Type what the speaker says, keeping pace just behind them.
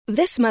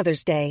This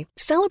Mother's Day,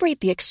 celebrate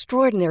the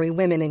extraordinary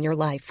women in your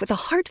life with a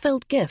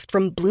heartfelt gift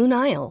from Blue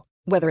Nile.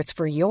 Whether it's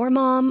for your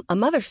mom, a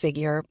mother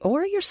figure,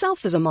 or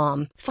yourself as a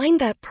mom, find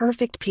that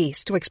perfect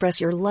piece to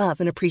express your love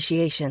and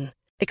appreciation.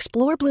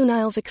 Explore Blue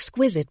Nile's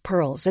exquisite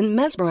pearls and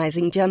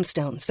mesmerizing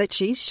gemstones that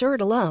she's sure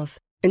to love.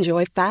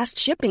 Enjoy fast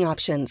shipping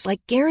options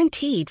like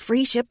guaranteed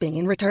free shipping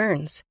and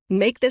returns.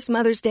 Make this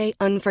Mother's Day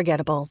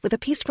unforgettable with a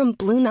piece from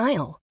Blue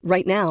Nile.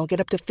 Right now, get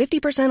up to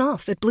 50%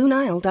 off at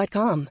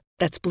BlueNile.com.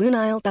 That's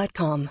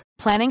BlueNile.com.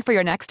 Planning for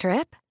your next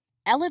trip?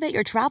 Elevate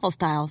your travel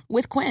style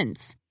with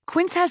Quince.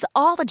 Quince has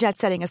all the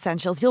jet-setting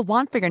essentials you'll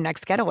want for your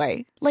next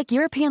getaway, like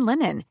European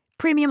linen,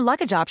 premium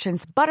luggage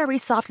options, buttery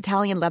soft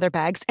Italian leather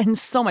bags, and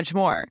so much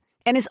more.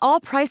 And is all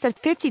priced at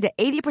 50 to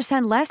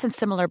 80% less than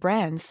similar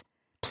brands.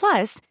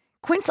 Plus,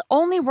 Quince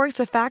only works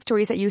with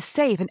factories that use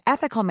safe and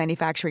ethical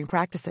manufacturing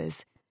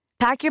practices.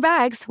 Pack your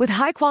bags with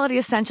high-quality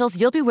essentials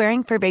you'll be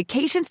wearing for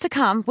vacations to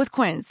come with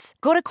Quince.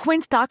 Go to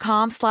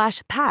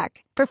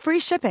quince.com/pack for free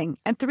shipping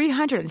and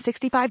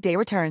 365-day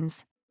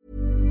returns.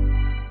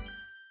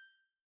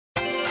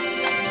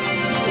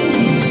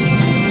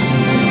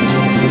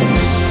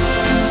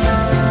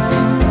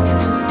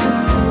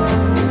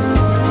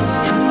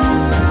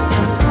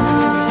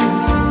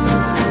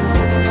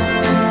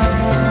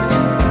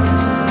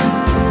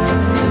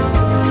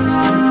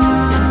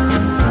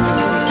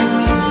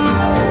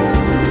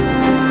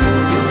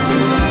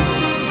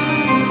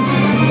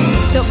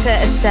 Dr.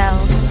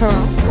 Estelle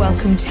Perron,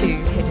 welcome to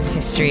Hidden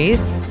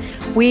Histories.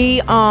 We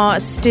are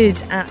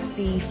stood at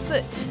the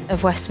foot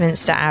of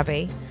Westminster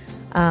Abbey,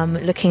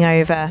 looking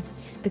over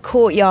the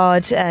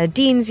courtyard,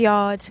 Dean's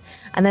Yard,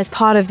 and there's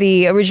part of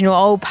the original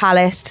old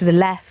palace to the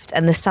left,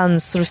 and the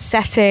sun's sort of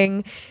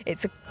setting.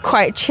 It's a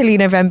quite chilly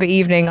November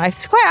evening.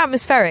 It's quite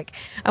atmospheric,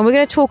 and we're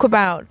going to talk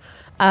about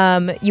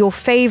your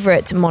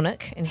favourite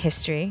monarch in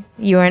history.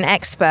 You're an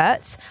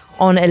expert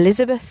on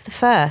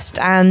Elizabeth I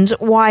and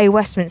why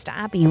Westminster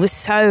Abbey was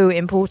so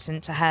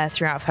important to her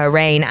throughout her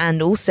reign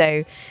and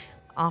also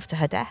after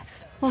her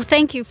death. Well,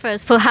 thank you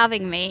first for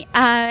having me.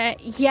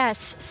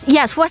 Yes,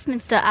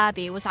 Westminster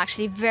Abbey was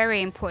actually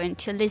very important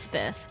to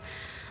Elizabeth.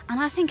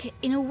 And I think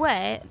in a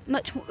way,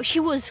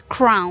 she was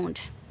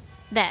crowned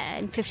there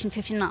in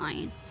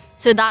 1559.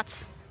 So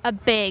that's a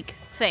big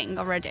thing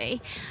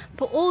already.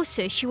 But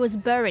also she was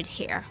buried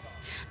here.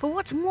 But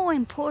what's more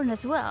important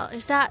as well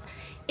is that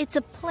it's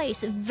a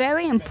place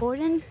very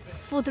important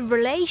for the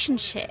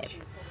relationship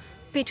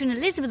between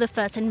Elizabeth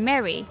I and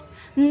Mary,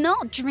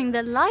 not during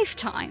their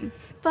lifetime,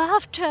 but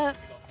after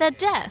their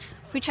death,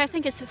 which I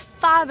think is a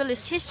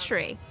fabulous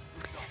history.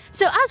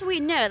 So as we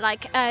know,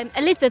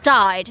 Elizabeth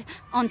died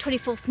on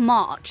 24th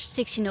March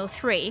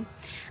 1603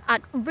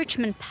 at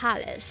Richmond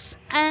Palace,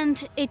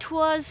 and it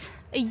was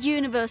a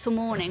universal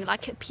mourning.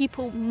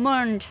 People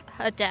mourned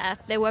her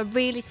death. They were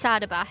really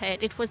sad about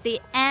it. It was the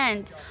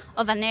end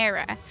of an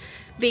era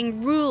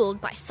being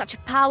ruled by such a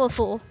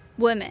powerful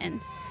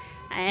woman,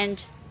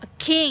 and a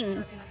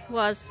king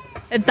was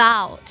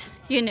about,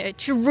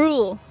 to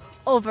rule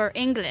over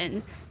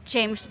England,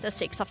 James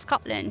VI of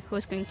Scotland, who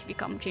was going to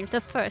become James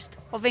I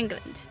of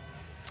England.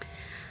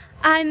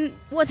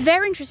 What's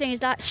very interesting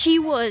is that she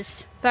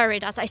was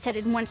buried, as I said,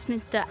 in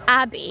Westminster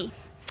Abbey.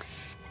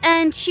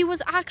 And she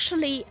was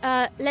actually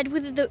led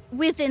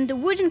within the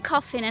wooden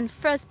coffin and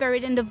first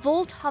buried in the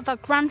vault of her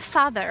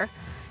grandfather,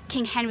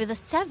 King Henry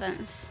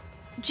VII.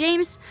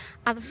 James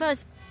I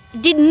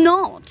did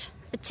not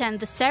attend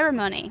the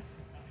ceremony.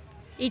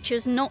 He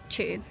chose not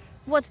to.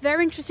 What's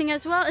very interesting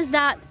as well is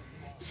that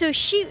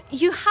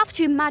you have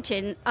to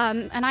imagine,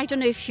 and I don't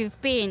know if you've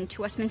been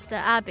to Westminster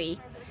Abbey,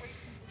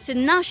 so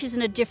now she's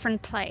in a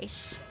different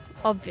place,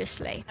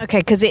 obviously. Okay,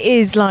 because it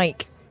is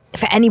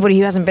for anybody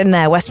who hasn't been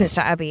there,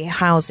 Westminster Abbey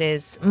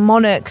houses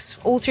monarchs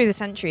all through the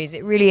centuries.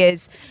 It really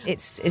is.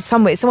 It's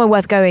somewhere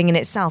worth going in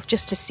itself,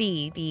 just to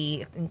see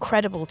the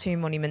incredible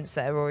tomb monuments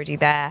that are already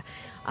there.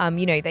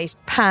 They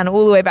pan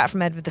all the way back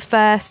from Edward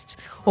I,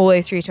 all the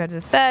way through to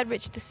Edward III,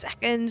 Richard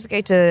II, they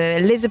go to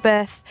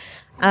Elizabeth,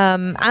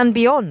 and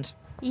beyond.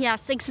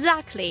 Yes,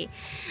 exactly.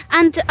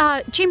 And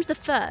James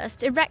I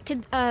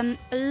erected a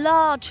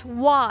large,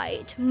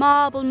 white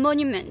marble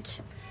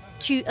monument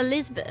to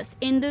Elizabeth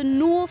in the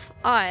north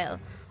aisle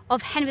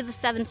of Henry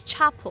VII's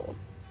chapel.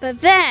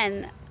 But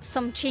then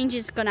some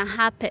changes are going to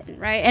happen,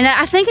 right? And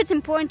I think it's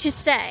important to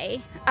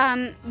say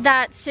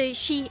that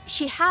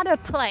she had a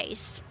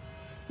place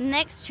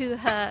next to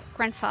her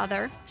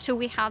grandfather. So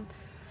we have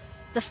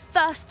the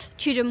first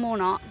Tudor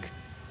monarch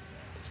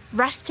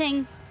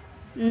resting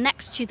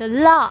next to the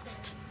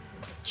last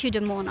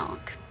Tudor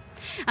monarch.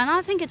 And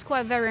I think it's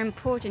quite very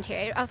important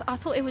here. I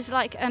thought it was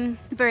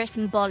very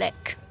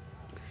symbolic.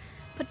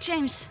 But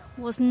James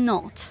was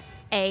not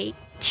a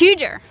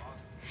Tudor.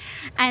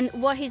 And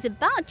what he's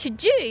about to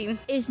do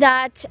is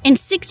that in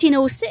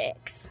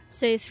 1606,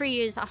 so 3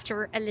 years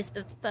after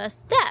Elizabeth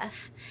I's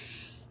death,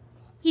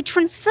 he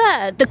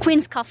transferred the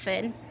Queen's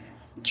coffin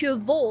to a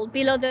vault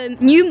below the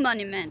new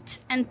monument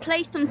and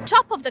placed on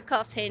top of the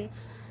coffin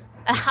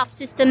a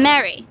half-sister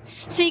Mary.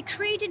 So he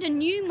created a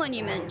new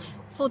monument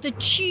for the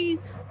two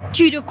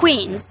Tudor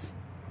queens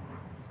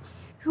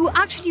who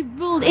actually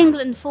ruled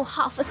England for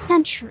half a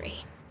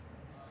century.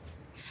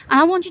 And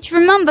I want you to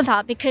remember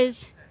that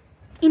because,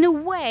 in a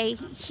way,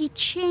 he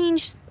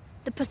changed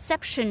the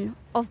perception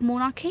of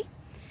monarchy.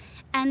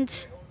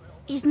 And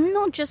he's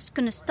not just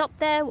going to stop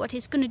there. What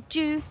he's going to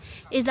do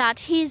is that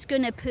he's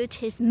going to put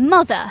his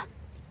mother,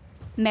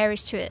 Mary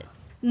Stuart,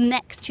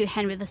 next to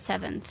Henry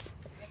VII.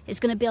 He's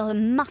going to build a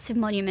massive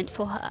monument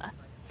for her.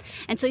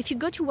 And so if you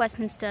go to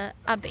Westminster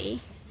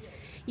Abbey,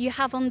 you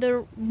have on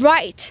the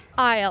right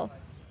aisle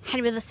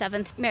Henry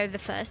VII, Mary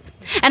I.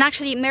 And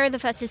actually, Mary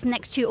I is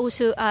next to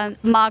also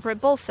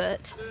Margaret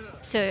Beaufort,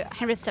 so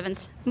Henry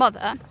VII's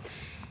mother.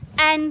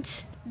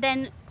 And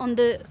then on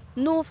the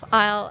north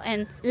aisle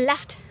and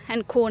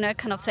left-hand corner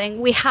kind of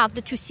thing, we have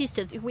the two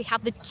sisters. We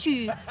have the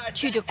two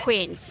Tudor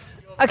queens.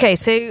 Okay,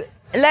 so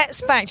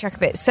let's backtrack a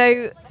bit.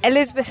 So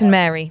Elizabeth and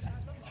Mary,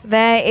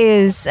 there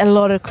is a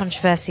lot of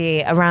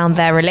controversy around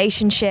their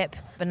relationship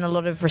and a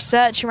lot of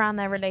research around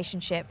their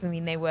relationship. I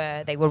mean, they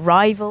were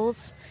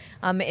rivals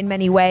in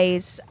many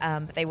ways,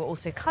 but they were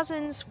also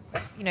cousins.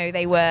 You know,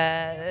 they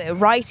were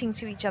writing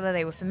to each other.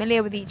 They were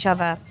familiar with each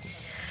other.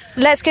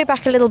 Let's go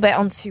back a little bit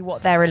onto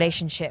what their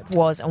relationship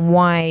was and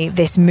why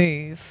this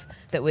move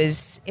that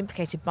was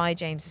implicated by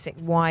James VI,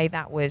 why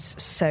that was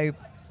so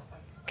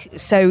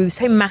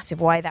massive,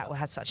 why that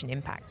had such an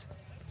impact.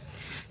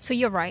 So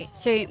you're right.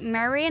 So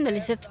Mary and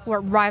Elizabeth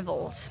were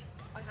rivals.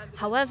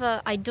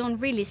 However, I don't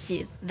really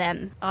see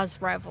them as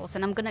rivals,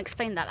 and I'm going to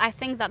explain that. I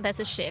think that there's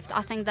a shift.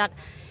 I think that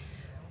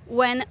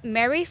when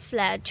Mary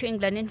fled to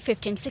England in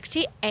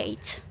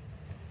 1568,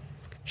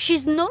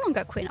 she's no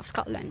longer Queen of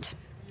Scotland.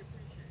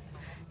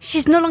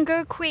 She's no longer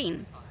a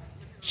queen.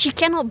 She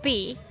cannot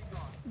be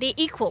the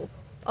equal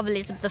of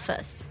Elizabeth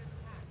I.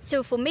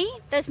 So for me,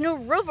 there's no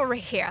rivalry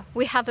here.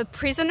 We have a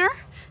prisoner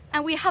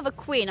and we have a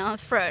queen on a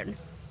throne.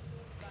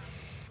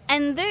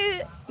 And though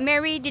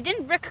Mary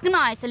didn't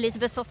recognize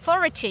Elizabeth's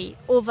authority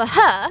over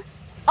her,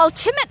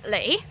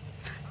 ultimately,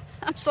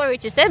 I'm sorry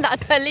to say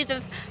that, but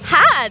Elizabeth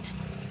had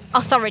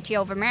authority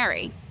over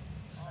Mary.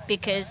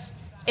 Because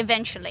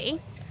eventually,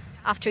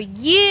 after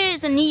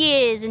years and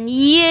years and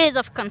years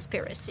of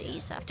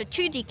conspiracies, after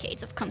 2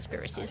 decades of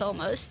conspiracies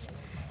almost,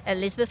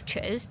 Elizabeth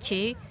chose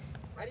to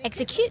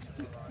execute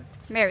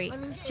Mary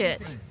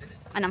Stuart.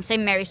 And I'm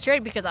saying Mary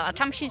Stuart because at that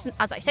time,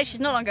 as I said,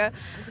 she's no longer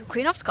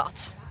Queen of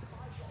Scots.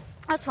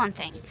 That's one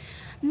thing.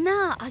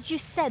 Now, as you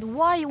said,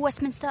 why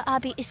Westminster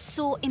Abbey is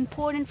so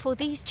important for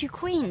these 2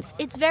 queens.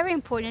 It's very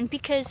important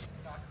because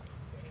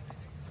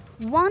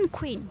one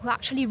queen who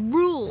actually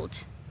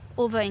ruled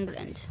over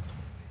England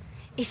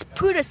is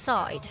put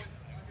aside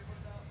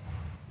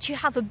to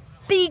have a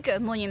bigger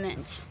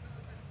monument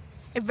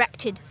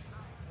erected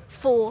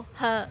for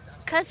her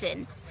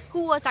cousin,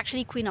 who was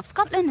actually Queen of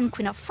Scotland and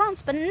Queen of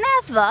France, but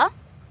never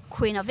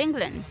Queen of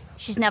England.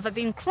 She's never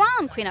been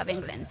crowned Queen of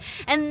England.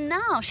 And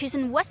now she's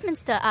in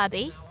Westminster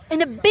Abbey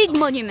in a big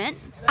monument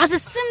as a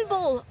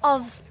symbol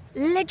of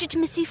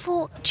legitimacy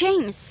for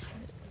James.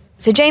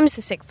 So James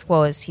VI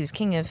he was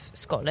King of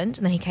Scotland,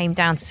 and then he came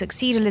down to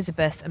succeed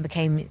Elizabeth and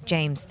became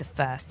James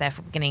I,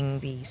 therefore beginning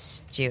the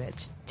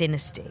Stuart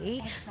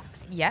dynasty.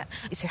 Exactly. Yeah.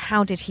 So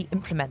how did he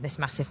implement this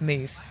massive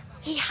move?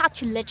 He had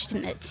to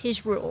legitimate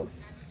his rule.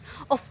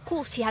 Of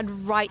course, he had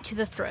right to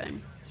the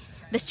throne.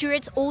 The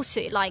Stuarts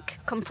also,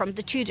 come from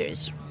the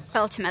Tudors,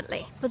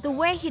 ultimately. But the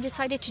way he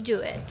decided to do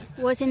it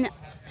was in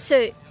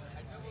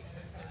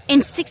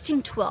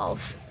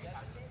 1612,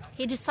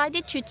 he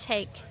decided to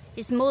take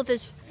his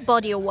mother's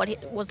body, or what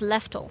was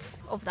left of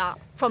that,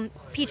 from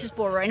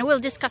Peterborough, and we'll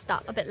discuss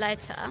that a bit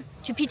later,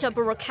 to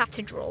Peterborough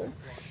Cathedral,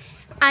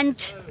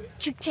 and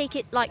to take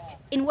it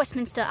in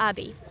Westminster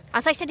Abbey.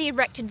 As I said, he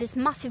erected this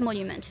massive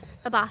monument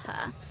about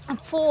her and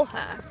for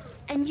her.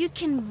 And you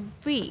can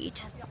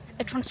read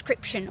a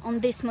transcription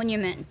on this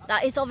monument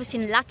that is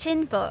obviously in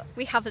Latin, but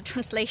we have the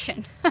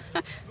translation.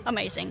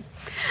 Amazing.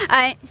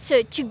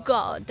 So, to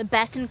God, the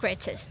best and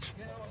greatest,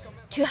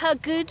 to her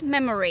good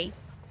memory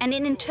and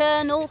in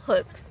eternal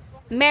hope,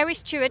 Mary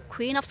Stuart,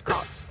 Queen of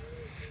Scots,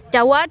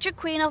 Dowager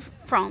Queen of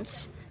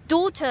France,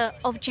 daughter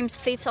of James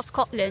V of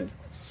Scotland,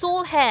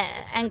 sole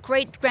heir and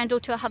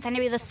great-granddaughter of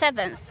Henry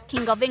VII,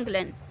 King of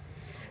England,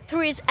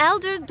 through his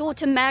elder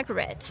daughter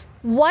Margaret,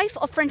 wife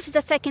of Francis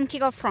II,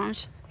 King of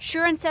France,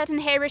 sure and certain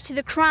heiress to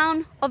the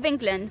crown of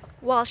England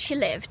while she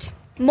lived,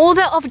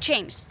 mother of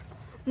James,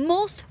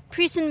 most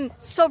present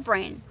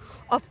sovereign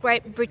of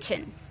Great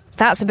Britain.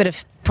 That's a bit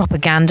of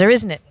propaganda,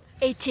 isn't it?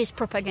 It is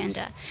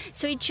propaganda.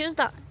 So it shows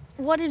that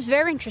what is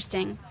very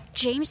interesting,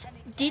 James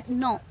did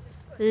not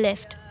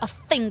lift a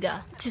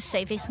finger to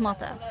save his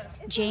mother.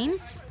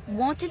 James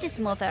wanted his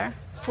mother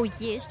for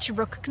years to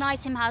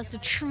recognize him as the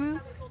true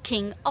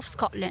King of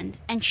Scotland,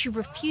 and she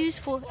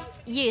refused for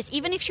years.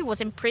 Even if she was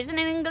in prison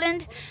in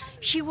England,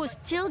 she was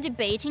still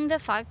debating the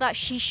fact that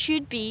she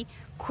should be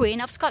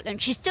Queen of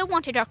Scotland. She still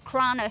wanted her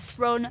crown, her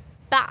throne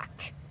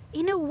back.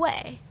 In a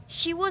way,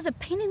 she was a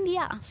pain in the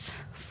ass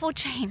for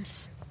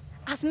James,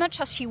 as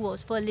much as she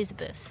was for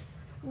Elizabeth.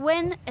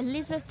 When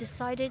Elizabeth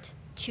decided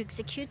to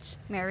execute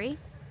Mary,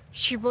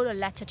 she wrote a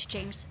letter to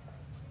James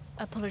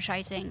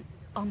apologizing.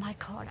 Oh my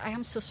God, I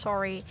am so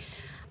sorry.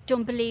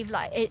 Don't believe,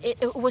 like,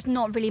 it was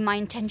not really my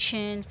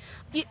intention.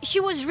 She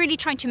was really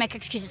trying to make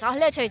excuses. Our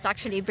letter is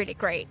actually really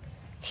great.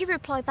 He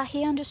replied that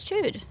he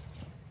understood,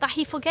 that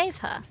he forgave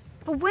her.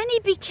 But when he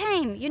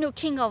became,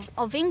 king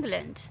of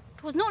England,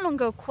 it was no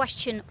longer a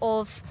question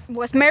of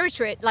was Mary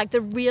Stuart like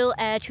the real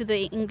heir to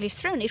the English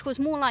throne. It was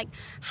more like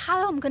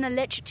how I'm going to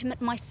legitimate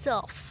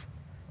myself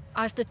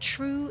as the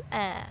true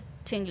heir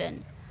to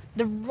England,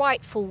 the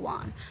rightful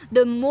one,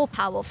 the more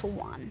powerful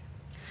one.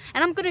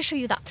 And I'm going to show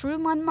you that through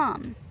my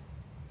mum.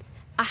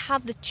 I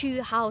have the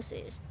two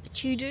houses, the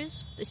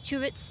Tudors, the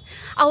Stuarts.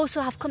 I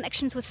also have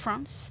connections with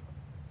France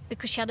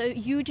because she had a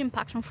huge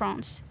impact on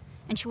France.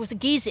 And she was a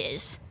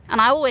Guise. And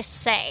I always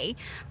say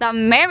that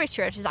Mary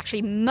Stuart is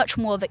actually much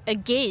more of a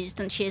Guise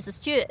than she is a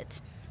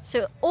Stuart.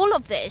 So all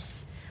of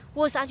this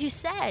was, as you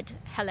said,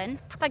 Helen,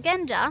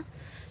 propaganda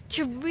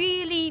to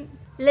really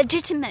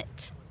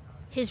legitimate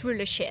his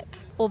rulership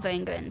over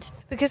England.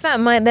 Because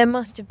there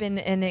must have been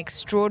an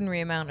extraordinary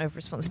amount of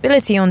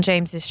responsibility on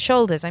James's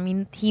shoulders. I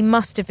mean, there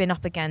must have been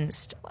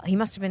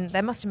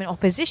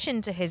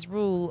opposition to his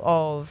rule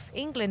of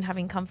England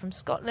having come from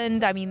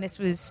Scotland. I mean, this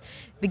was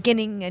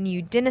beginning a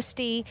new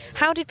dynasty.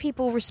 How did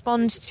people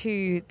respond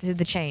to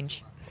the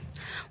change?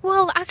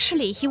 Well,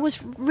 actually, he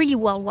was really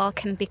well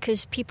welcomed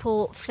because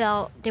people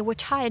felt they were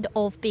tired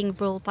of being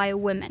ruled by a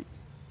woman.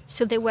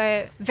 So they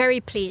were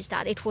very pleased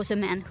that it was a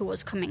man who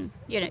was coming,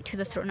 to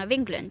the throne of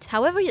England.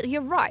 However,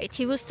 you're right,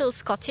 he was still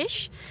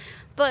Scottish,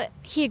 but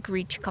he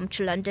agreed to come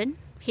to London.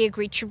 He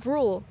agreed to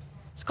rule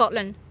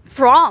Scotland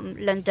from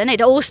London.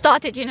 It all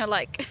started,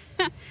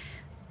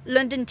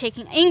 London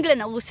taking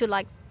England, also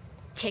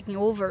taking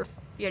over,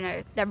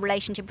 their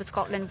relationship with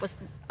Scotland was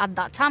at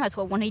that time as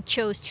well when he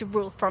chose to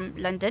rule from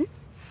London.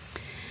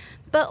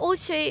 But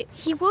also,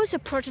 he was a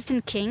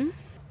Protestant king.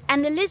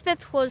 And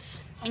Elizabeth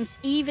was,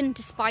 even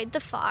despite the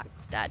fact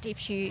that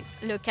if you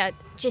look at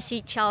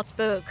Jesse Child's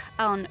book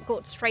on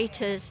God's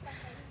traitors,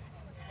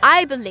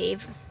 I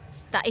believe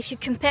that if you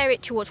compare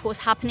it to what was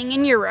happening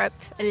in Europe,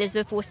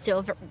 Elizabeth was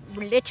still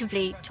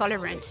relatively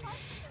tolerant.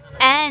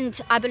 And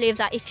I believe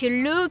that if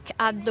you look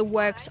at the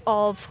works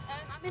of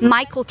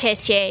Michael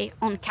Kessier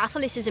on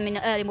Catholicism in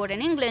early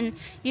modern England,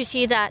 you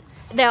see that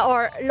there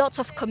are lots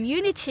of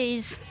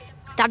communities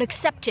that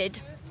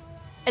accepted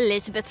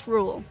Elizabeth's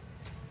rule.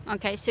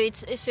 Okay, so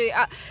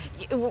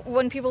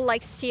when people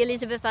see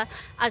Elizabeth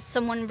as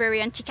someone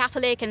very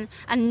anti-Catholic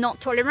and not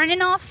tolerant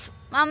enough,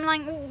 I'm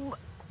like,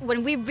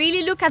 when we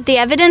really look at the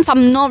evidence,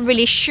 I'm not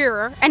really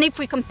sure. And if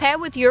we compare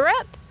with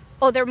Europe,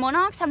 other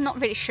monarchs, I'm not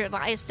really sure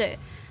that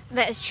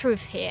is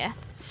truth here.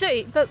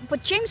 So,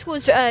 but James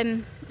was,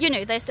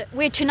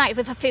 we're tonight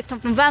with the 5th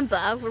of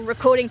November, we're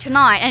recording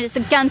tonight, and it's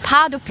a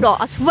gunpowder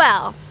plot as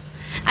well.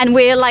 And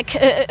we're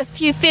a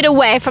few feet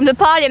away from the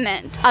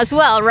Parliament as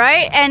well,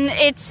 right? And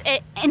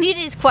it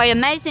is quite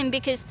amazing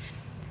because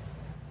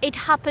it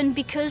happened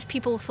because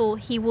people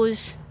thought he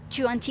was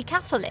too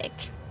anti-Catholic.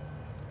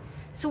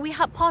 So we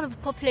had part of the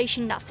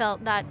population that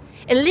felt that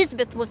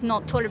Elizabeth was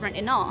not tolerant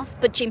enough,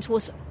 but James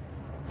was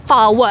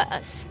far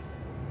worse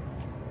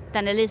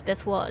than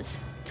Elizabeth was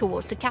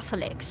towards the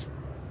Catholics.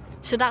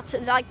 So that's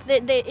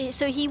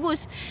so he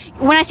was,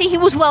 when I say he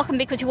was welcome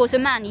because he was a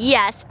man,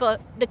 yes, but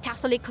the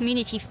Catholic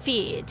community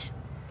feared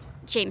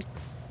James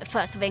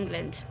I of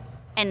England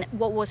and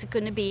what was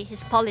going to be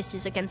his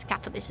policies against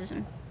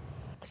Catholicism.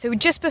 So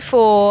just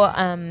before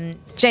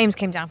James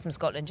came down from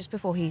Scotland, just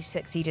before he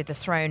succeeded the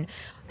throne,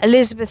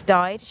 Elizabeth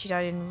died. She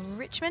died in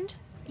Richmond?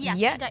 Yes,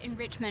 yeah. She died in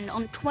Richmond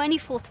on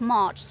 24th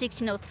March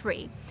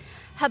 1603.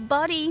 Her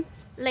body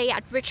lay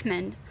at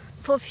Richmond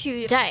for a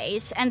few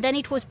days, and then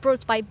it was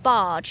brought by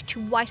barge to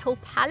Whitehall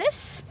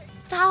Palace.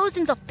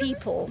 Thousands of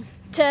people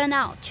turned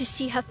out to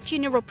see her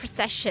funeral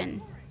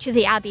procession to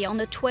the Abbey on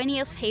the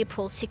 20th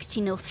April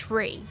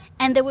 1603.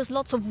 And there was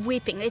lots of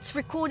weeping. It's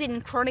recorded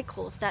in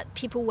chronicles that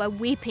people were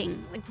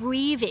weeping,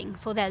 grieving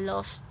for their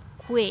lost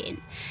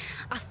queen.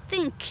 I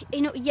think,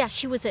 yes,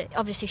 she was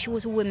obviously she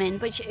was a woman,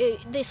 but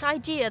this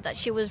idea that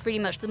she was really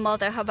much the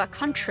mother of her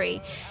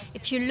country,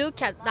 if you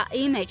look at that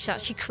image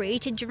that she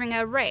created during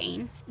her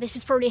reign, this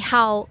is probably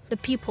how the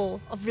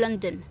people of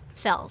London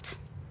felt.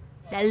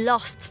 They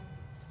lost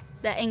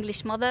their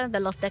English mother, they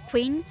lost their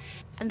queen,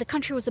 and the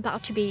country was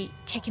about to be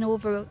taken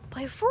over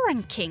by a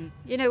foreign king.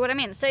 You know what I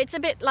mean? So it's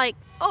a bit like,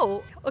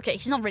 oh, okay,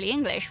 he's not really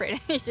English,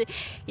 really.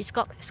 He's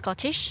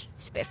Scottish,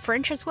 he's a bit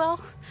French as well.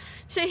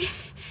 So,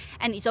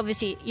 and he's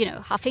obviously,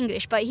 half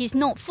English, but he's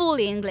not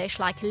fully English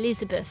like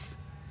Elizabeth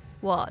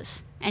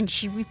was. And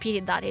she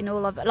repeated that in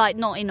all of,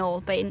 not in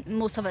all, but in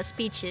most of her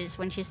speeches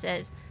when she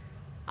says,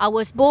 I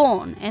was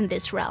born in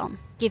this realm.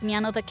 Give me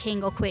another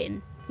king or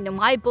queen.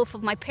 Both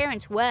of my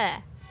parents were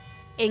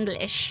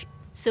English.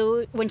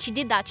 So when she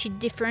did that, she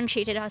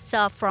differentiated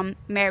herself from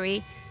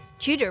Mary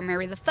Tudor,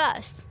 Mary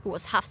I, who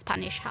was half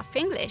Spanish, half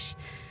English.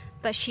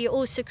 But she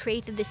also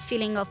created this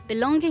feeling of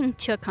belonging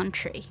to a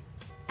country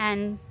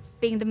and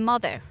being the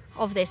mother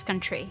of this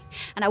country.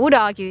 And I would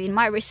argue, in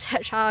my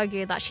research, I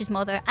argue that she's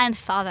mother and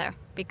father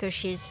because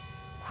she's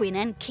Queen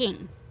and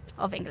King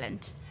of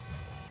England.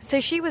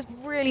 So she was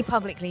really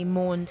publicly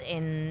mourned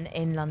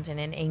in London,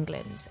 in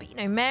England.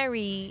 But,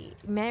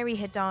 Mary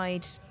had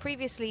died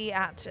previously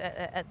at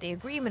the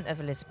agreement of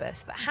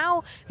Elizabeth. But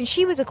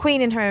she was a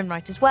queen in her own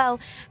right as well.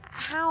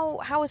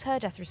 How was her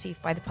death received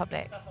by the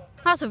public?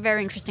 That's a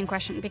very interesting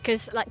question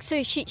because,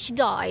 she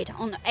died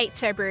on 8th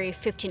February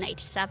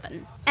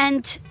 1587.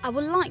 And I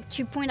would like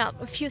to point out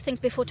a few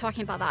things before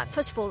talking about that.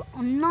 First of all,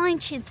 on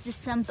 19th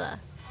December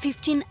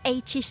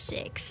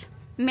 1586,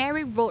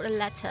 Mary wrote a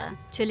letter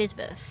to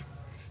Elizabeth.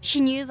 She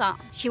knew that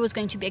she was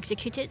going to be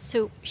executed,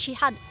 so she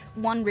had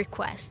one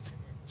request.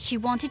 She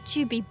wanted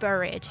to be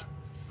buried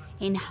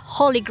in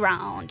holy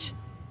ground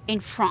in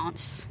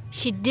France.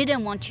 She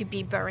didn't want to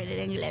be buried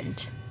in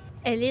England.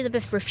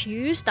 Elizabeth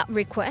refused that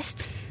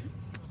request.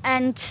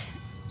 And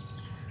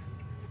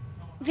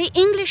the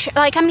English,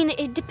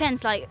 it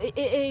depends,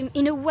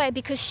 in a way,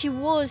 because she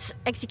was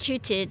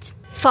executed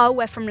far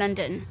away from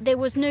London. There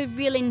was no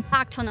real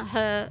impact on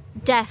her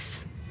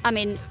death.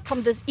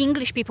 From the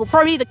English people,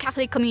 probably the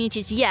Catholic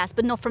communities, yes,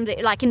 but not from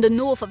in the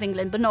north of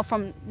England, but not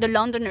from the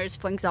Londoners,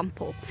 for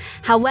example.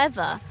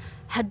 However,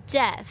 her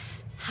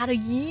death had a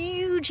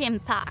huge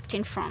impact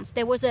in France.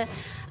 There was a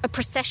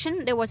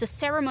procession, there was a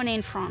ceremony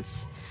in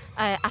France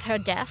at her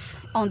death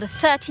on the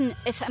 13th,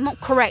 if I'm not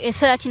correct,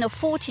 13th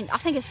or 14th, I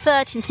think it's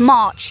 13th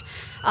March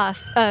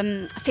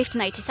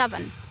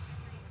 1587.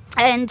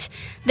 And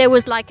there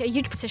was a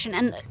huge procession,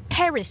 and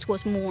Paris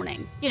was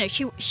mourning.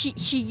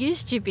 She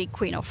used to be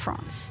Queen of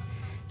France,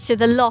 so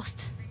they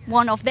lost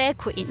one of their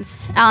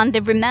queens, and they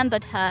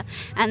remembered her.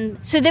 And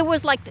so there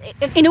was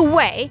in a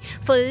way,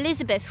 for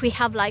Elizabeth, we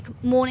have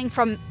mourning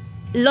from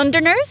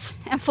Londoners,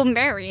 and for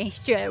Mary,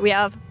 we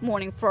have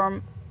mourning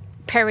from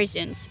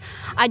Parisians.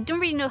 I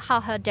don't really know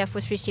how her death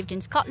was received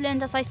in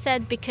Scotland, as I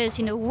said, because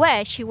in a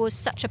way she was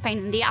such a pain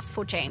in the ass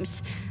for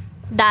James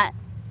that.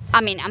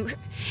 And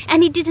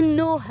he didn't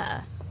know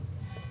her.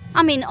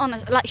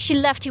 Honestly, she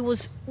left, he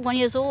was 1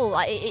 year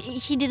old.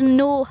 He didn't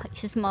know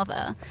his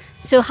mother.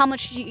 So how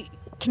much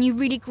can you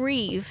really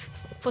grieve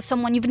for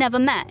someone you've never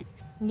met?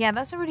 Yeah,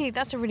 that's a really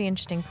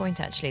interesting point,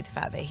 actually, the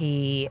fact that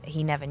he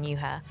never knew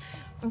her.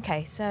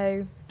 Okay,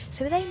 so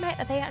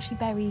are they actually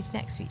buried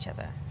next to each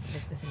other,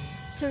 Elizabeth and...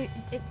 So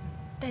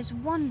there's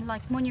one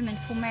monument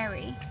for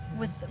Mary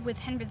with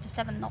Henry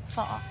VII not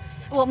far.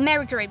 Well,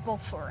 Mary Great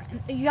Beaufort. And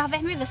you have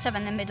Henry VII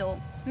in the middle,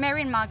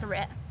 Mary and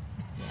Margaret.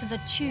 So the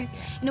two,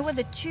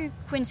 the two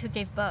queens who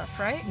gave birth,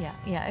 right?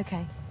 Yeah,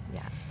 okay,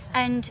 yeah.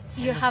 And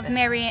you have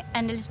Mary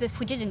and Elizabeth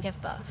who didn't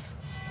give birth.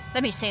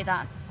 Let me say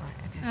that. Right,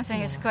 okay. I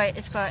think it's quite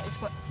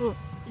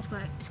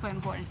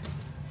important.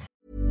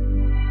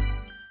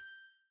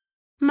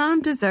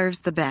 Mom deserves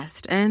the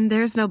best, and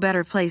there's no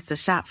better place to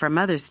shop for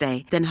Mother's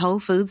Day than Whole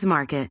Foods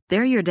Market.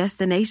 They're your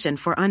destination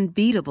for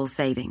unbeatable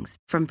savings,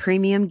 from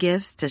premium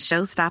gifts to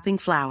show-stopping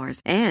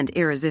flowers and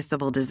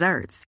irresistible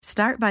desserts.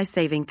 Start by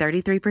saving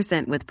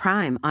 33% with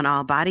Prime on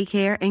all body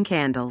care and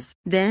candles.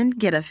 Then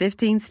get a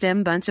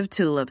 15-stem bunch of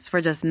tulips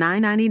for just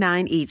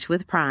 $9.99 each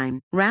with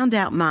Prime. Round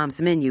out Mom's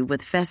menu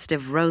with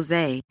festive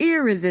rosé,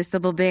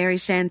 irresistible berry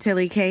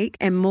chantilly cake,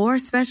 and more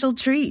special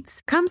treats.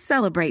 Come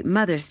celebrate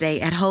Mother's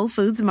Day at Whole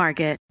Foods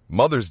Market.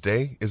 Mother's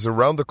Day is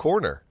around the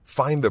corner.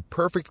 Find the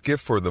perfect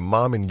gift for the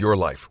mom in your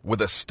life with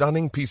a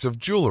stunning piece of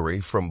jewelry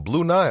from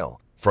Blue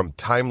Nile. From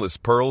timeless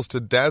pearls to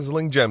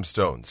dazzling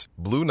gemstones,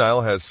 Blue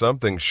Nile has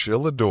something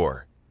she'll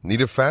adore.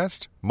 Need it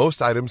fast?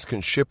 Most items can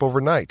ship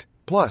overnight.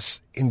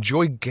 Plus,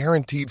 enjoy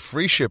guaranteed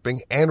free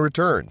shipping and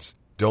returns.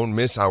 Don't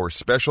miss our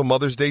special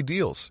Mother's Day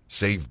deals.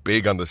 Save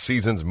big on the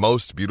season's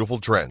most beautiful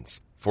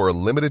trends. For a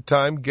limited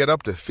time, get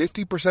up to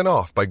 50%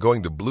 off by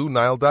going to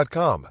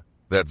BlueNile.com.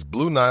 That's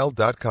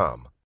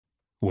BlueNile.com.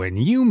 When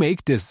you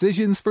make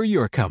decisions for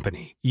your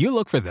company, you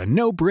look for the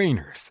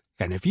no-brainers.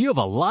 And if you have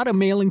a lot of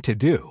mailing to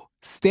do,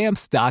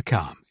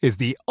 Stamps.com is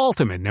the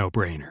ultimate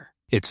no-brainer.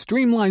 It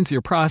streamlines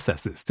your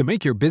processes to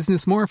make your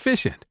business more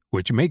efficient,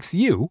 which makes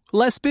you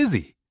less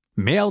busy.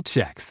 Mail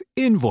checks,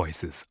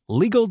 invoices,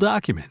 legal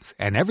documents,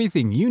 and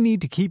everything you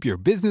need to keep your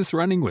business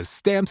running with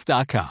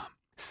Stamps.com.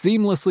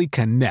 Seamlessly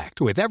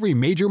connect with every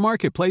major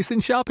marketplace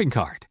and shopping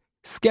cart.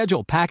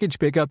 Schedule package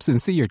pickups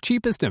and see your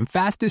cheapest and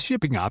fastest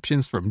shipping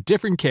options from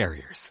different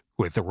carriers,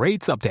 with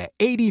rates up to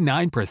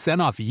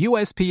 89% off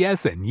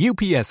USPS and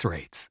UPS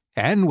rates.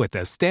 And with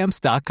the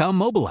Stamps.com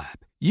mobile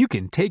app, you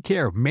can take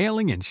care of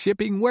mailing and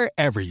shipping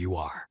wherever you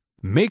are.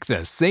 Make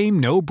the same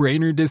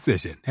no-brainer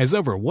decision as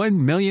over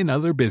 1 million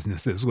other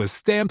businesses with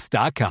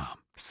Stamps.com.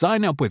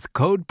 Sign up with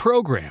code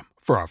PROGRAM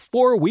for a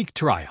 4-week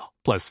trial,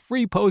 plus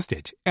free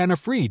postage and a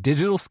free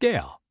digital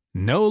scale.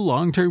 No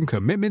long-term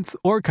commitments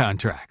or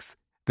contracts.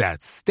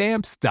 That's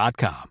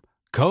Stamps.com.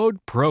 Code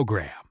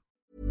PROGRAM.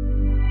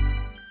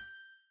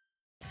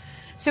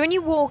 So when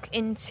you walk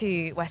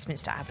into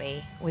Westminster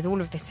Abbey with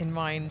all of this in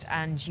mind,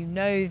 and you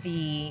know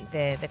the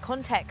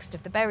context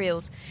of the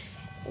burials,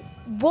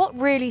 what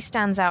really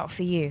stands out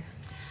for you?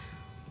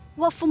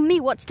 Well, for me,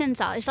 what stands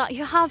out is that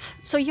you have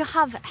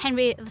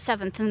Henry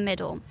VII in the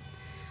middle.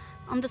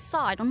 On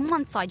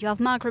one side, you have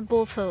Margaret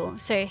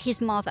Beaufort, so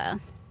his mother,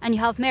 and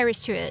you have Mary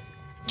Stuart,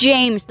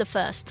 James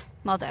I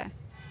mother.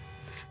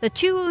 The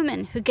two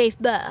women who gave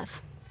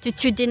birth to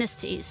two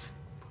dynasties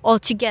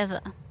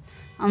altogether.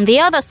 On the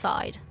other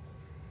side,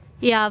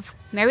 you have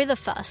Mary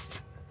I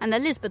and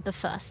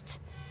Elizabeth I,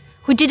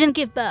 who didn't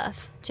give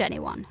birth to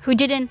anyone, who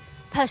didn't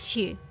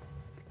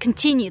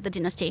continue the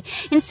dynasty.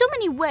 In so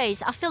many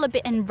ways, I feel a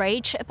bit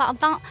enraged about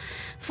that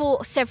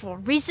for several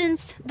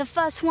reasons. The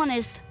first one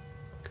is,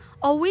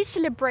 are we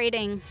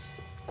celebrating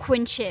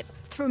queenship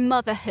through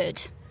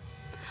motherhood?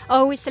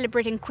 Are we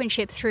celebrating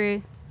queenship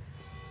through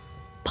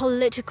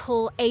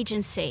political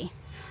agency,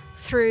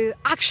 through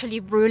actually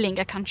ruling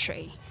a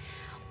country?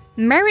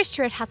 Mary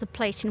Stuart has a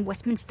place in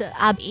Westminster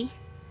Abbey.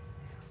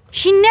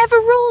 She never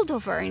ruled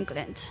over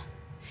England.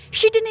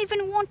 She didn't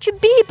even want to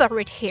be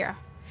buried here.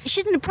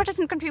 She's in a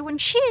Protestant country when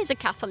she is a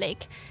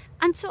Catholic.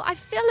 And so I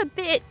feel a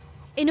bit,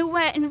 in a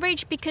way,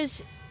 enraged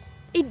because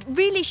it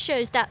really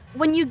shows that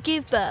when you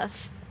give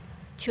birth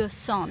to a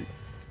son,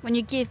 when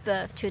you give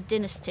birth to a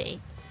dynasty,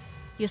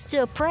 you're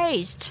still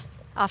praised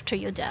after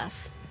your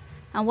death.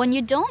 And when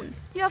you don't,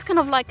 you have kind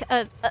of like,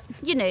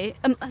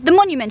 the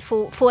monument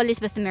for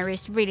Elizabeth and Mary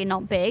is really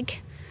not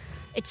big.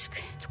 It's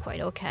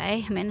quite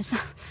okay. I mean, it's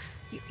not,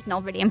 you're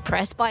not really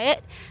impressed by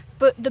it.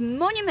 But the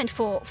monument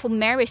for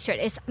Mary Stuart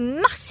is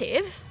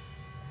massive.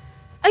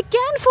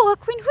 Again, for a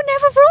queen who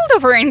never ruled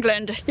over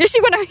England. You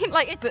see what I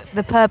mean? But for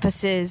the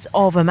purposes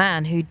of a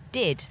man who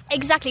did.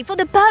 Exactly. For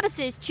the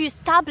purposes to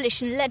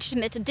establish and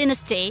legitimate a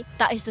dynasty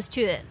that is the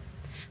Stuart.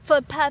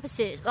 For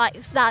purposes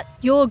like that,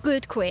 you're a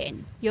good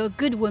queen, you're a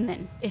good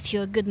woman if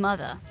you're a good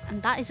mother.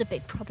 And that is a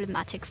bit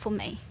problematic for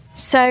me.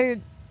 So,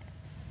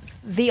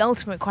 the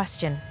ultimate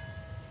question.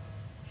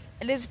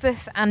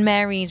 Elizabeth and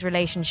Mary's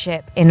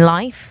relationship in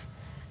life,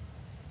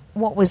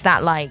 what was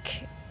that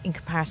like in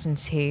comparison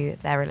to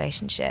their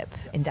relationship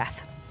in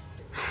death?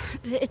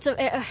 It's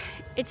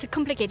a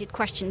complicated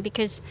question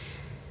because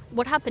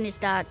what happened is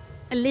that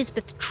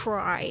Elizabeth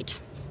tried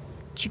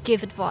to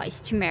give advice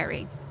to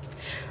Mary.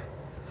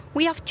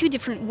 We have two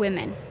different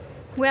women.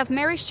 We have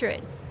Mary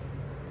Stuart,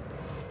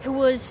 who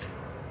was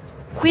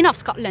Queen of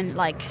Scotland,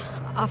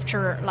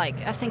 after, I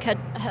think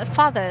her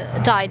father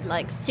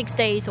died 6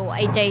 days or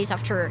 8 days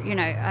after,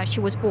 she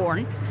was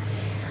born.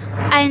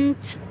 And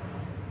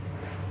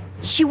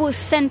she was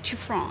sent to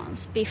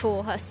France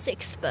before her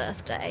 6th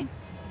birthday.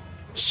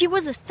 She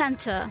was a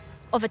center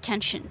of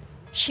attention.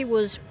 She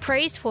was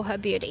praised for her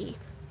beauty.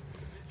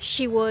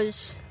 She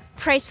was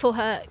praised for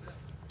her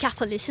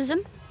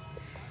Catholicism.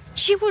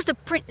 She was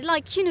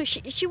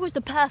she was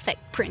the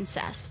perfect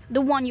princess,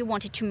 the one you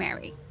wanted to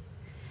marry.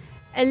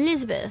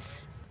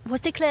 Elizabeth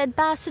was declared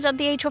bastard at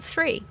the age of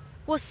 3,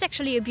 was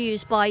sexually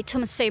abused by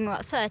Thomas Seymour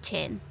at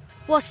 13,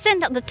 was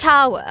sent at the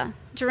Tower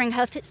during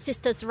her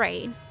sister's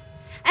reign,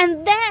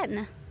 and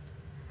then,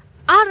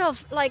 out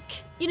of,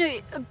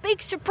 a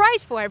big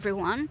surprise for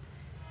everyone,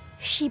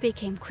 she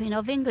became Queen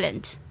of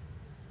England.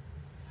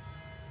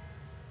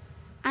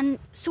 And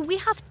so we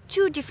have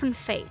two different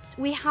fates.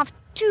 We have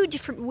two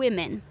different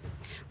women,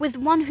 with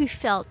one who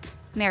felt,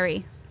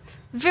 Mary,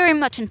 very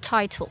much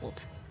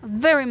entitled,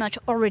 very much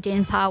already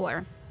in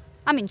power.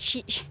 I mean,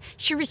 she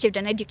received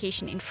an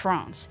education in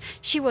France.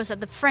 She was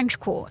at the French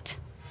court.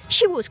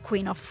 She was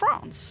Queen of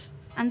France.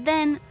 And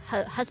then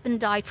her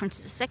husband died,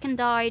 Francis II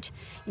died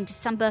in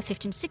December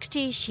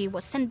 1560. She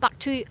was sent back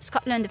to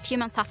Scotland a few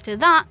months after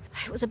that.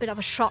 It was a bit of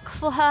a shock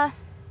for her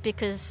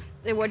because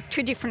there were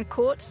two different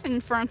courts in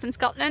France and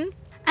Scotland.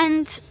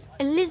 And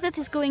Elizabeth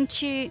is going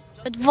to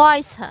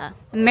advise her.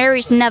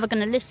 Mary's never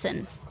going to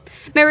listen.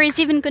 Mary is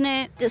even going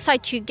to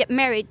decide to get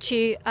married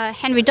to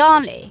Henry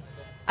Darnley,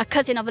 a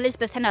cousin of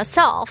Elizabeth and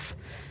herself,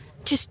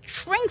 to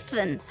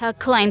strengthen her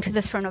claim to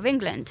the throne of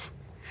England,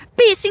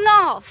 pissing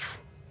off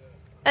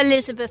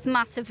Elizabeth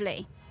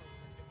massively.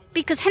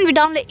 Because Henry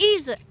Darnley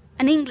is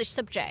an English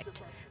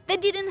subject. They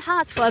didn't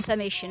ask for her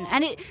permission,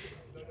 and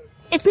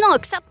it's not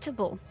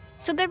acceptable.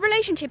 So their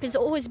relationship has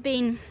always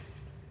been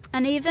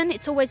uneven.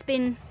 It's always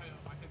been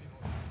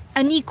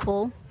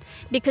unequal,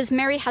 because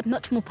Mary had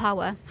much more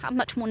power, had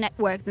much more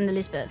network than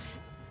Elizabeth.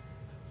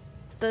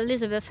 But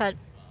Elizabeth had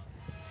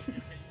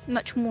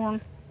much more,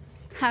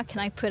 how can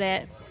I put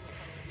it?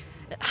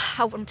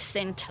 I want to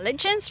say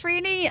intelligence,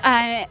 really.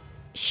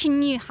 She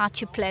knew how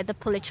to play the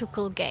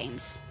political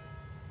games.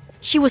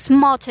 She was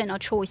smarter in her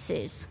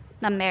choices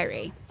than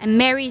Mary. And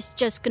Mary's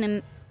just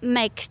going to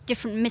make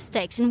different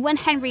mistakes. And when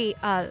Henry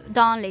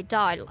Darnley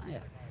died,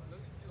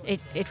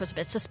 it was a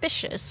bit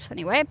suspicious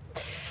anyway.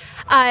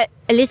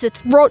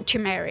 Elizabeth wrote to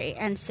Mary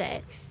and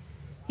said,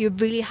 you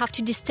really have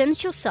to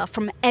distance yourself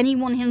from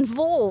anyone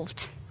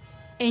involved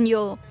in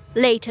your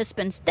late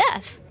husband's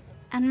death.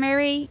 And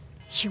Mary,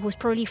 she was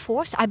probably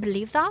forced, I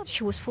believe that.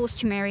 She was forced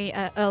to marry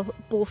Earl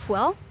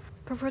Bothwell.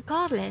 But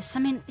regardless, I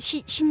mean,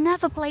 she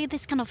never played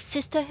this kind of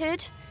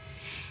sisterhood.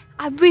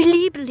 I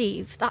really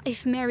believe that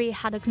if Mary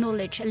had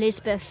acknowledged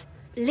Elizabeth's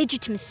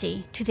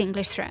legitimacy to the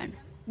English throne,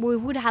 we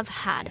would have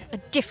had a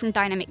different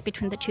dynamic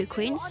between the two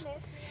queens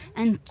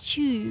and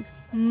two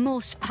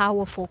most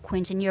powerful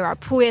queens in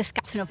Europe, with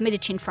Catherine of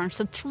Medici in France.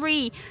 So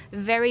 3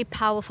 very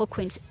powerful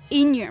queens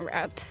in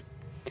Europe.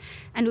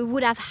 And we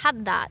would have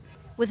had that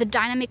with a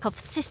dynamic of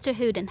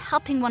sisterhood and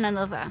helping one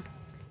another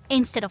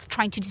instead of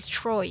trying to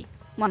destroy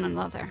one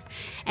another.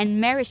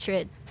 And Mary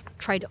Stuart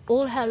tried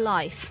all her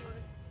life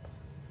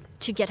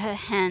to get her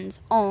hands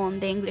on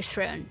the English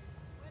throne.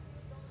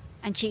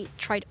 And she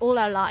tried all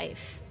her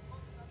life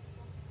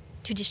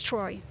to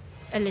destroy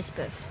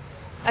Elizabeth.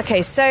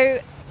 Okay, so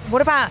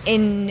what about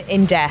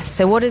in death?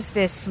 So what does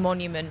this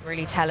monument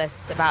really tell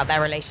us about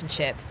their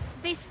relationship?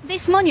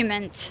 This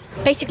monument,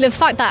 basically the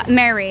fact that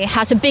Mary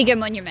has a bigger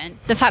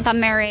monument, the fact that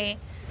Mary,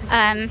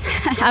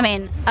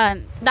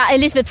 that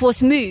Elizabeth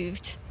was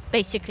moved,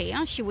 basically,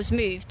 she was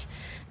moved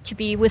to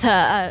be with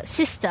her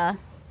sister,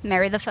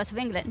 Mary I of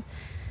England.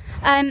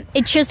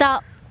 It shows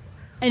that,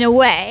 in a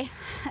way,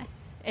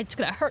 it's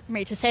going to hurt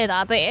me to say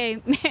that,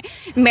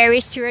 but Mary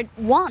Stuart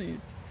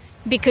won,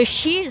 because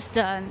she is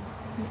the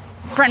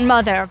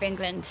grandmother of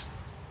England.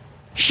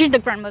 She's the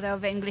grandmother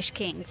of English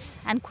kings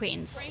and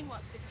queens.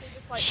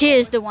 She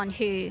is the one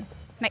who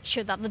makes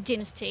sure that the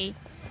dynasty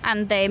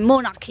and the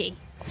monarchy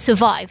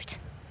survived.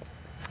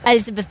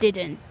 Elizabeth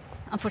didn't,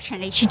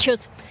 unfortunately. She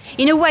chose,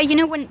 in a way,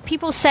 when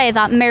people say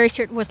that Mary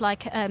Stuart was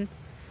like,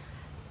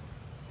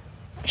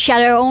 she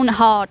had her own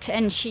heart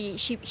and she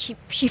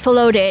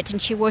followed it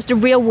and she was the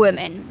real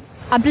woman.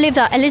 I believe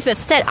that Elizabeth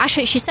said,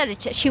 actually she said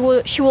it, she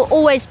will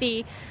always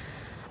be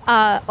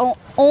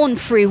own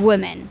free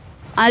woman.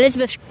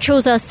 Elizabeth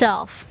chose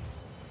herself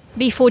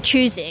before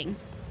choosing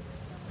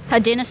her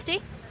dynasty,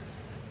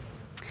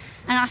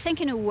 and I think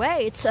in a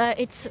way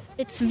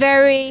it's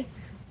very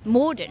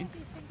modern.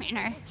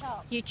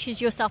 You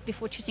choose yourself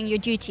before choosing your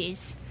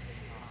duties,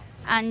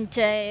 and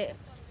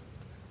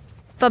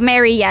but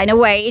Mary, in a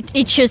way,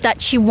 it shows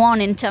that she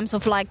won in terms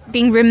of like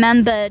being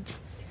remembered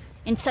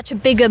in such a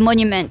bigger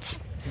monument.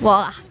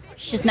 Well,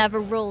 she's never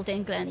ruled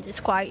England. It's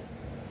quite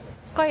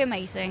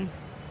amazing.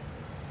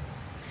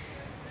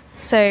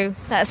 So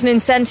that's an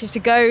incentive to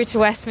go to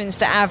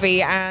Westminster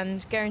Abbey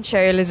and go and show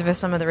Elizabeth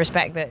some of the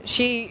respect that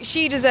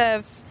she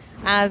deserves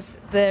as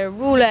the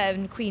ruler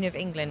and Queen of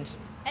England.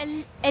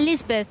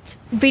 Elizabeth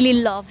really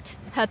loved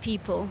her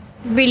people,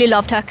 really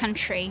loved her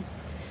country.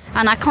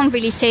 And I can't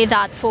really say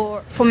that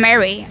for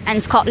Mary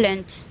and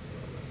Scotland.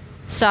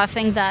 So I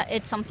think that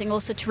it's something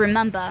also to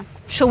remember.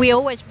 Should we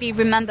always be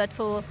remembered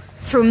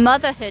through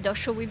motherhood, or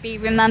should we be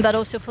remembered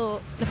also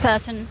for the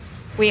person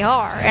we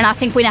are? And I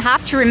think we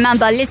have to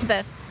remember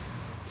Elizabeth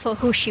for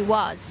who she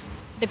was,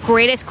 the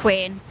greatest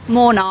queen,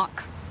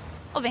 monarch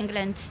of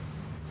England.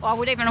 Well, I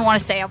wouldn't even want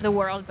to say of the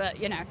world, but,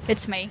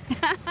 it's me.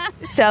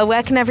 Estelle,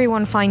 where can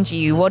everyone find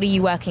you? What are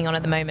you working on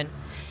at the moment?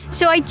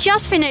 So I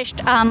just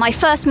finished my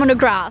first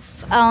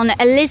monograph on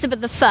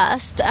Elizabeth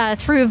I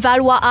through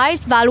Valois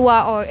eyes.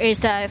 Valois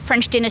is the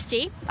French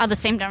dynasty at the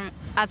same time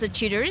as the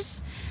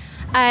Tudors.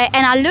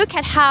 And I look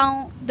at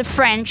how the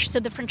French, so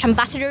the French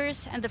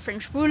ambassadors and the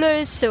French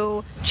rulers,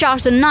 so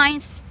Charles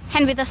IX,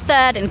 Henry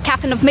III and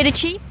Catherine of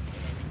Medici,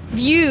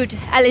 viewed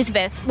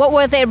Elizabeth. What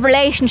were their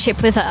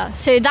relationship with her?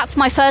 So that's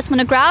my first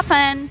monograph.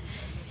 And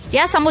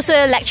yes, I'm also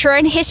a lecturer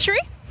in history.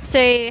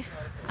 So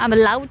I'm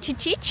allowed to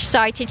teach. So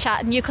I teach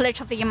at New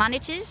College of the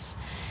Humanities.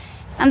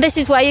 And this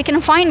is where you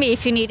can find me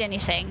if you need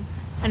anything.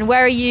 And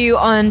where are you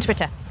on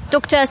Twitter?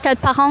 Dr. Estelle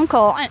Paranque,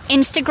 or on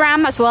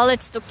Instagram as well.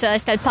 It's Dr.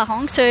 Estelle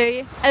Paranque.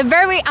 So I'm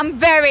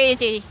very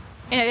easy,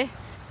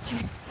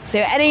 So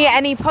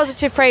any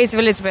positive praise of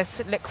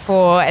Elizabeth, look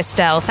for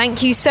Estelle.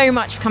 Thank you so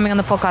much for coming on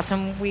the podcast,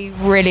 and we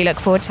really look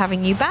forward to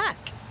having you back.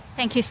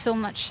 Thank you so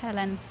much,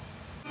 Helen.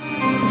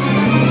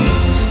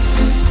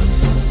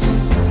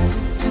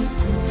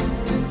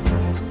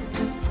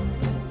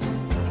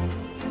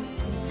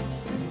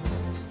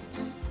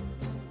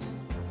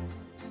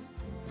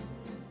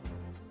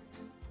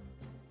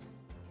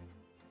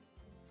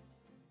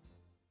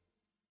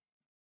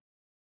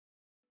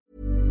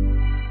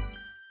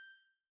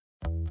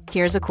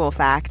 Here's a cool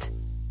fact.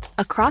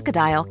 A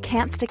crocodile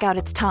can't stick out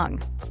its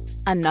tongue.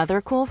 Another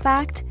cool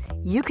fact,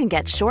 you can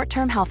get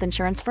short-term health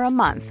insurance for a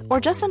month or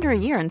just under a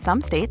year in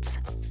some states.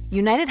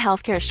 United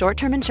Healthcare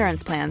short-term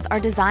insurance plans are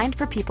designed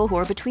for people who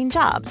are between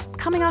jobs,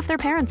 coming off their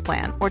parents'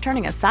 plan, or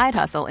turning a side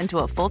hustle into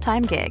a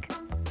full-time gig.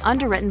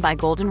 Underwritten by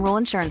Golden Rule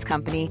Insurance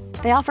Company,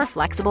 they offer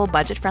flexible,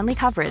 budget-friendly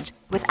coverage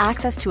with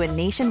access to a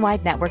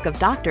nationwide network of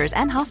doctors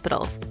and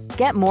hospitals.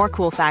 Get more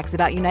cool facts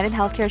about United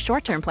Healthcare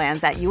short-term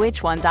plans at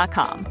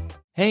uh1.com.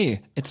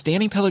 Hey, it's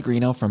Danny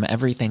Pellegrino from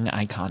Everything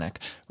Iconic.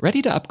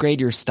 Ready to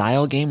upgrade your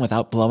style game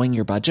without blowing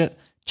your budget?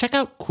 Check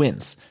out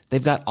Quince.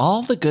 They've got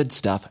all the good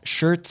stuff,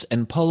 shirts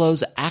and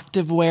polos,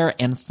 activewear,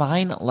 and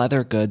fine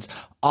leather goods,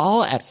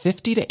 all at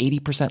 50 to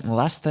 80%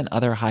 less than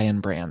other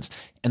high-end brands.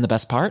 And the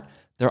best part?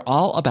 They're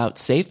all about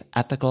safe,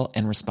 ethical,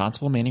 and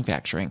responsible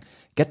manufacturing.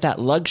 Get that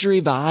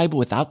luxury vibe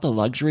without the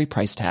luxury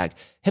price tag.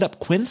 Hit up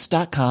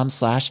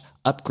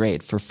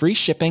quince.com/upgrade for free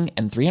shipping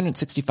and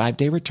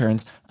 365-day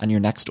returns on your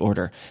next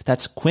order.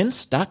 That's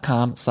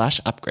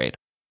quince.com/upgrade.